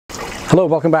Hello,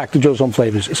 welcome back to Joe's Home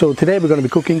Flavors. So today we're going to be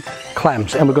cooking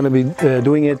clams, and we're going to be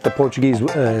doing it the Portuguese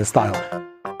style.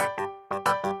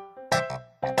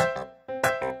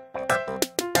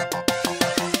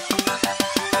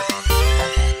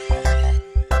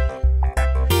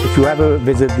 If you ever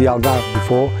visited the Algarve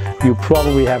before, you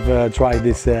probably have tried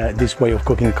this way of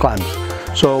cooking clams.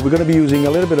 So we're going to be using a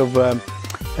little bit of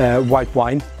white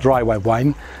wine, dry white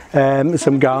wine,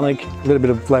 some garlic, a little bit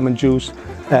of lemon juice,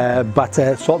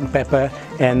 butter, salt and pepper,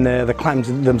 and the clams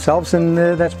themselves, and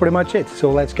that's pretty much it.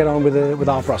 So let's get on with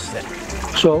our process.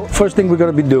 So first thing we're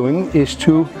going to be doing is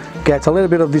to get a little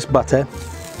bit of this butter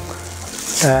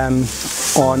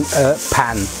on a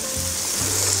pan.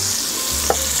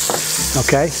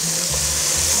 Okay,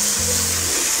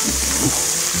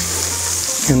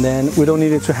 and then we don't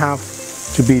need it to have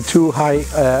to be too high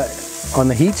on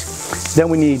the heat. Then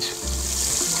we need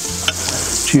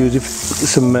to use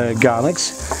some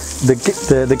garlics.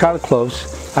 The garlic cloves,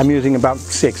 I'm using about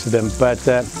 6 of them, but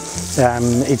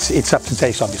it's up to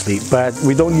taste, obviously. But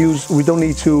we don't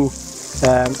need to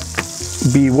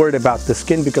be worried about the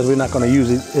skin, because we're not going to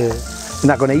use it. We're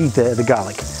not going to eat the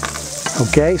garlic.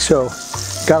 Okay, so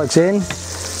garlic's in.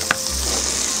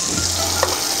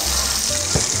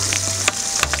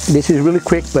 This is really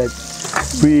quick, but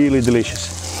really delicious.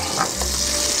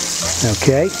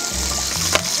 Okay,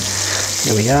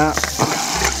 here we are.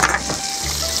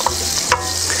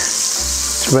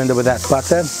 Surrender with that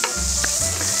butter,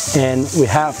 and we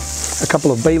have a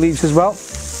couple of bay leaves as well.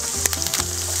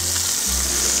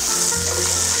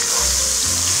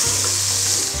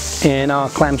 And our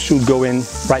clams should go in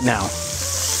right now.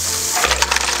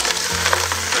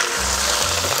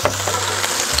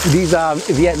 These are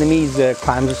Vietnamese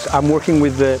clams. I'm working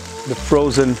with the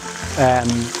frozen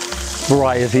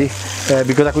variety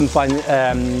because I couldn't find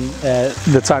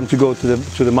the time to go to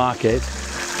the market,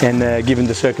 and given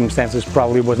the circumstances,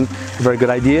 probably wasn't a very good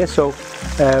idea. So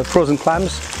frozen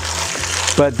clams,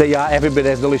 but they are every bit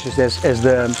as delicious as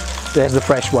the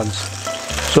fresh ones.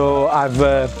 So I've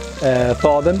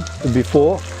thawed them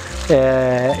before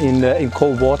in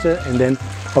cold water, and then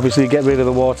obviously get rid of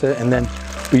the water, and then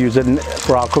we use it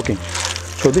for our cooking.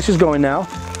 So this is going now.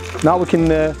 Now we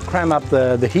can cram up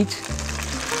the heat.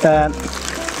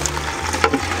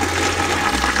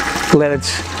 Let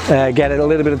it get a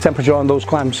little bit of temperature on those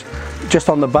clams, just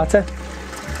on the butter.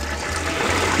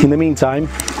 In the meantime,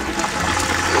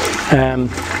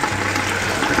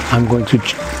 I'm going to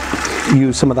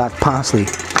use some of that parsley,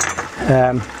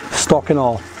 stalk and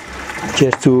all,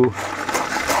 just to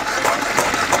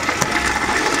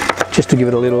give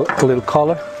it a little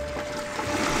color.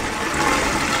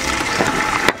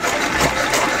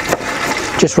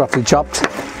 Just roughly chopped.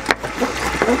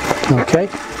 Okay.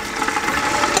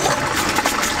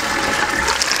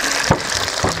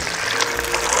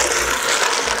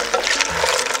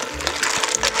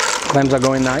 Clams are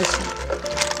going nice.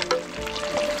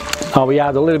 Now we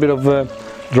add a little bit of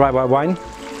dry white wine.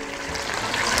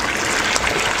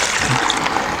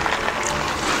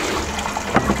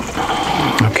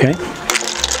 Okay.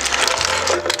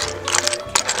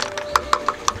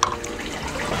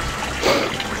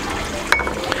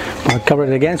 I'll cover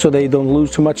it again so they don't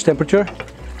lose too much temperature.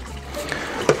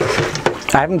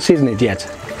 I haven't seasoned it yet.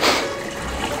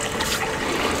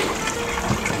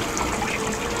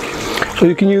 So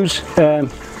you can use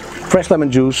fresh lemon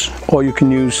juice, or you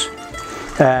can use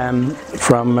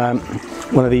from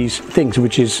one of these things,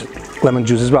 which is lemon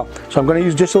juice as well. So I'm going to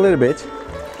use just a little bit,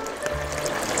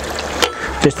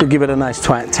 just to give it a nice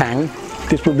tang.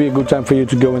 This would be a good time for you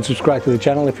to go and subscribe to the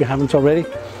channel if you haven't already.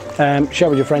 Share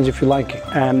with your friends if you like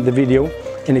the video,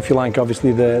 and if you like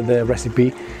obviously the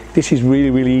recipe. This is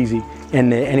really easy,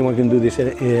 and anyone can do this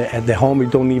at their home. You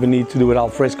don't even need to do it al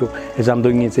fresco as I'm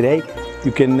doing it today.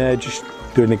 You can just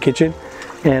do it in the kitchen,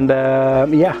 and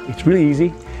yeah, it's really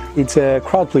easy. It's a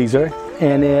crowd pleaser,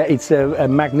 and it's a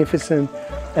magnificent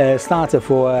starter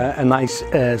for a nice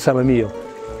summer meal.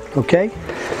 Okay?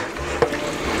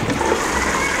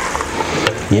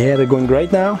 Yeah, they're going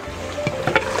great now.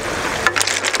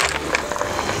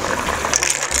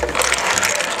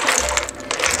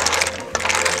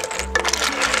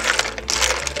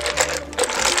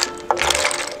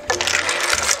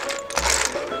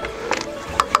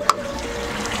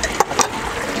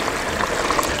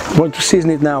 I'm going to season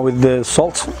it now with the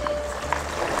salt.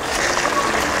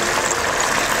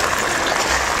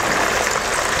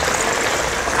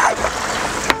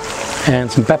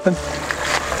 And some pepper.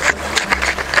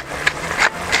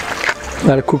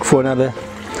 Let it cook for another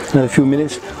few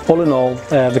minutes. All in all,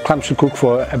 the clams should cook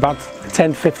for about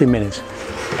 10-15 minutes.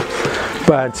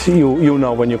 But you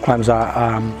know when your clams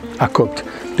are cooked.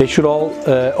 They should all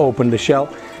open the shell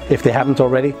if they haven't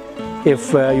already.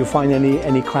 If you find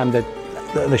any clam that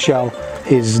the shell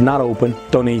is not open,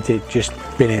 don't eat it, just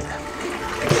bin it.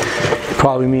 It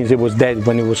probably means it was dead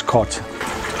when it was caught.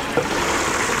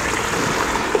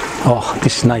 Oh,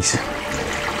 this is nice.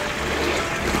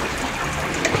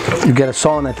 You get a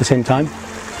salt at the same time.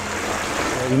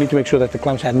 You need to make sure that the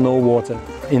clams had no water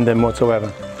in them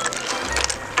whatsoever,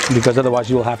 because otherwise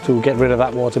you'll have to get rid of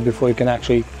that water before you can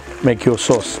actually make your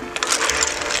sauce.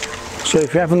 So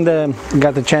if you haven't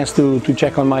got the chance to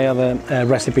check on my other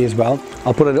recipe as well,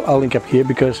 I'll put a link up here,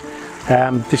 because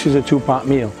this is a two-part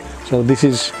meal. So this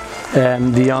is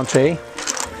the entree,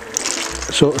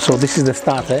 so this is the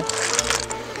starter,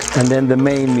 and then the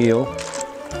main meal.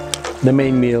 The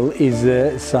main meal is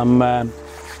some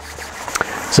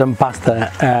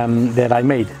pasta that I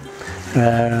made,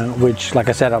 which, like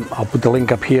I said, I'll put the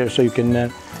link up here so you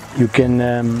can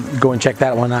go and check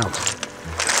that one out.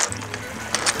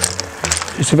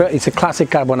 It's a classic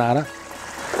carbonara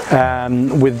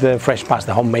with the fresh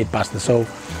pasta, homemade pasta. So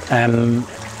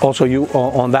also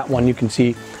on that one you can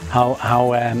see how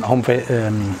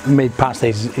homemade pasta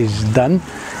is done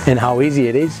and how easy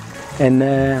it is. And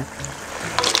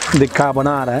the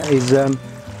carbonara is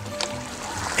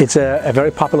it's a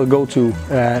very popular go-to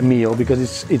meal,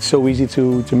 because it's so easy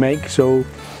to make. So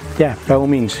yeah, by all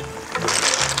means.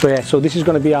 So yeah, so this is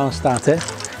going to be our starter,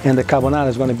 and the carbonara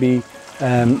is going to be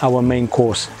our main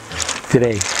course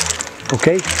today.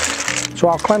 Okay, so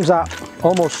our clams are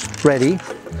almost ready.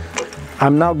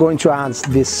 I'm now going to add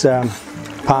this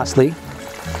parsley.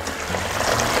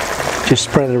 Just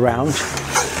spread it around.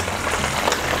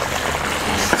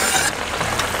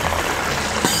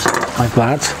 Like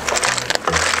that.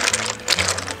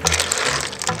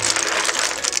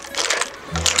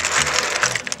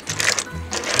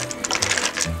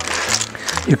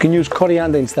 You can use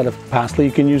coriander instead of parsley.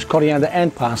 You can use coriander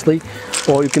and parsley,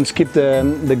 or you can skip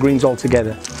the greens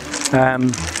altogether.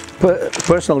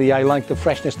 Personally, I like the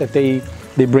freshness that they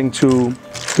bring to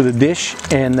the dish,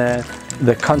 and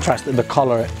the contrast, the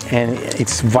color, and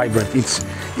it's vibrant.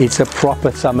 It's a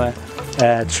proper summer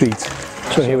treat.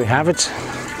 So here we have it.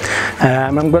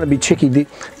 I'm going to be cheeky.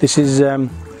 This is I'm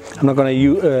not going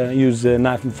to use a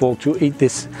knife and fork to eat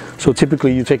this. So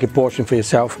typically you take a portion for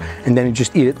yourself and then you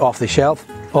just eat it off the shelf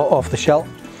or off the shell.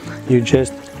 You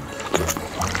just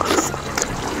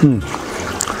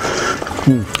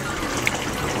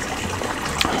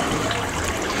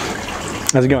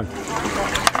How's it going?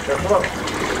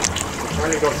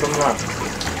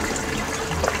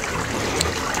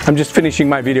 I'm just finishing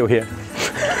my video here.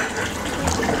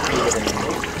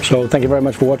 So thank you very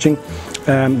much for watching.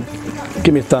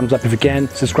 Give me a thumbs up if you can,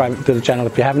 subscribe to the channel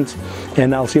if you haven't,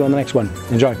 and I'll see you on the next one.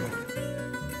 Enjoy.